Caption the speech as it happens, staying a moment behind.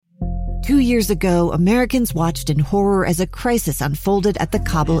2 years ago, Americans watched in horror as a crisis unfolded at the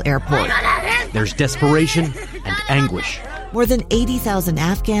Kabul airport. There's desperation and anguish. More than 80,000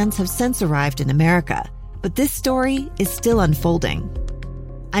 Afghans have since arrived in America, but this story is still unfolding.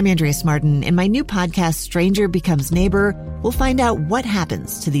 I'm Andrea Martin. In my new podcast, Stranger Becomes Neighbor, we'll find out what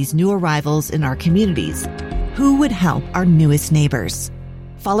happens to these new arrivals in our communities. Who would help our newest neighbors?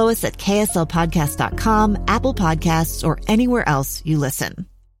 Follow us at kslpodcast.com, Apple Podcasts, or anywhere else you listen.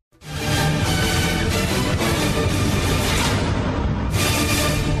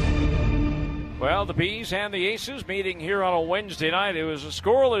 Well, the Bees and the Aces meeting here on a Wednesday night. It was a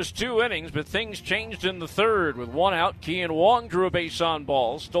scoreless 2 innings, but things changed in the third. With one out, Kian Wong drew a base on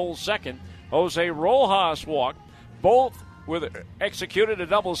ball, stole second. Jose Rojas walked. Both executed a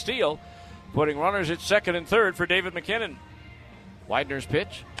double steal, putting runners at second and third for David McKinnon. Widener's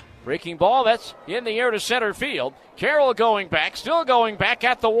pitch. Breaking ball, that's in the air to center field. Carroll going back, still going back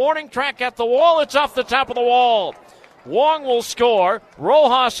at the warning track at the wall. It's off the top of the wall. Wong will score.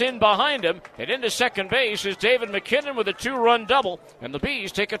 Rojas in behind him. And into second base is David McKinnon with a 2-run double. And the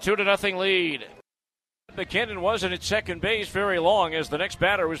Bees take a 2-0 lead. McKinnon wasn't at second base very long as the next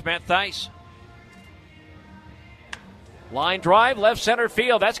batter was Matt Thaiss. Line drive, left center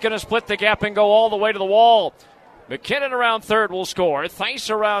field. That's going to split the gap and go all the way to the wall. McKinnon around third will score. Thaiss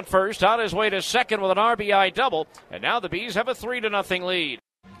around first, on his way to second with an RBI double. And now the Bees have a 3-0 lead.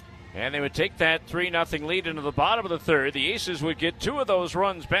 And they would take that 3-0 lead into the bottom of the third. The Aces would get 2 of those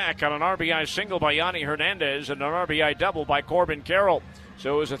runs back on an RBI single by Yanni Hernandez and an RBI double by Corbin Carroll.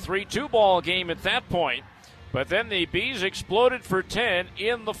 So it was a 3-2 ball game at that point. But then the Bees exploded for 10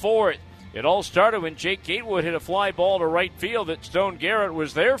 in the fourth. It all started when Jake Gatewood hit a fly ball to right field that Stone Garrett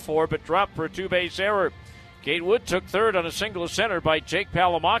was there for, but dropped for a 2-base error. Gatewood took third on a single center by Jake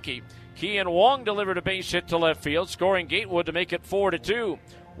Palomaki. Kian Wong delivered a base hit to left field, scoring Gatewood to make it 4-2.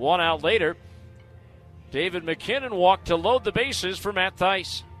 1 out later, David McKinnon walked to load the bases for Matt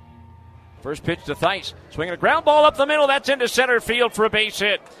Thaiss. First pitch to Thaiss, swinging a ground ball up the middle. That's into center field for a base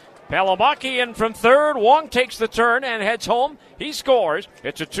hit. Palomaki in from third. Wong takes the turn and heads home. He scores.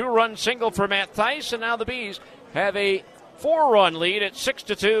 It's a 2-run single for Matt Thaiss, and now the Bees have a 4-run lead at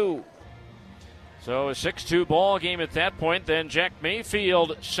 6-2. So a 6-2 ball game at that point. Then Jack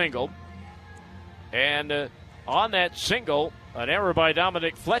Mayfield singled. And on that single, an error by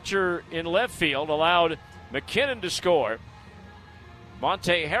Dominic Fletcher in left field allowed McKinnon to score.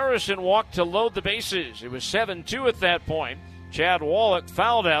 Monte Harrison walked to load the bases. It was 7-2 at that point. Chad Wallach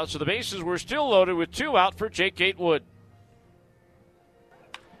fouled out, so the bases were still loaded with 2 out for Jake Gatewood.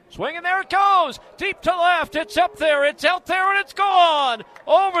 Swing, and there it goes. Deep to left. It's up there. It's out there, and it's gone.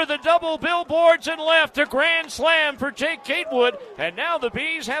 Over the double billboards and left. A grand slam for Jake Gatewood. And now the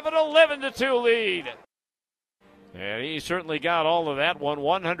Bees have an 11-2 lead. And he certainly got all of that one.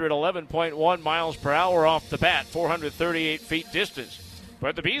 111.1 miles per hour off the bat. 438 feet distance.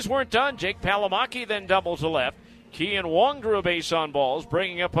 But the Bees weren't done. Jake Palomaki then doubled to left. Kian Wong drew a base on balls,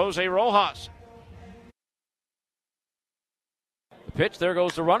 bringing up Jose Rojas. Pitch, there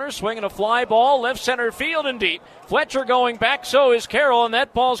goes the runner, swinging a fly ball, left center field and deep. Fletcher going back, so is Carroll, and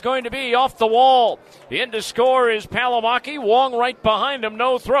that ball's going to be off the wall. In to score is Palomaki. Wong right behind him,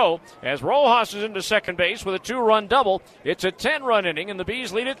 no throw. As Rojas is into second base with a 2-run double. It's a 10-run inning, and the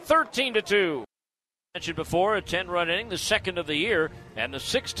Bees lead it 13-2. Mentioned before, a 10-run inning, the second of the year, and the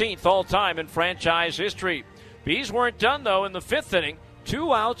 16th all-time in franchise history. Bees weren't done, though, in the 5th inning.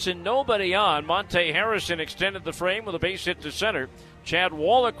 2 outs and nobody on. Monte Harrison extended the frame with a base hit to center. Chad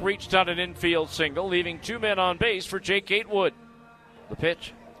Wallach reached on an infield single, leaving 2 men on base for Jake Gatewood. The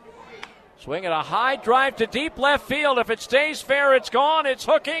pitch. Swinging a high drive to deep left field. If it stays fair, it's gone. It's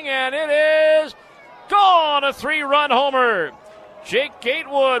hooking, and it is gone. A 3-run homer. Jake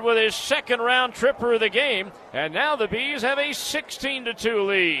Gatewood with his second round tripper of the game. And now the Bees have a 16-2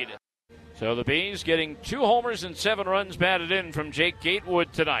 lead. So the Bees getting 2 homers and 7 runs batted in from Jake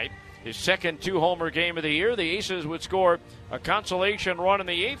Gatewood tonight. His second 2-homer game of the year. The Aces would score a consolation run in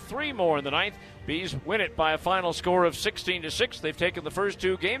the 8th, 3 more in the 9th. Bees win it by a final score of 16-6. They've taken the first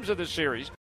 2 games of this series.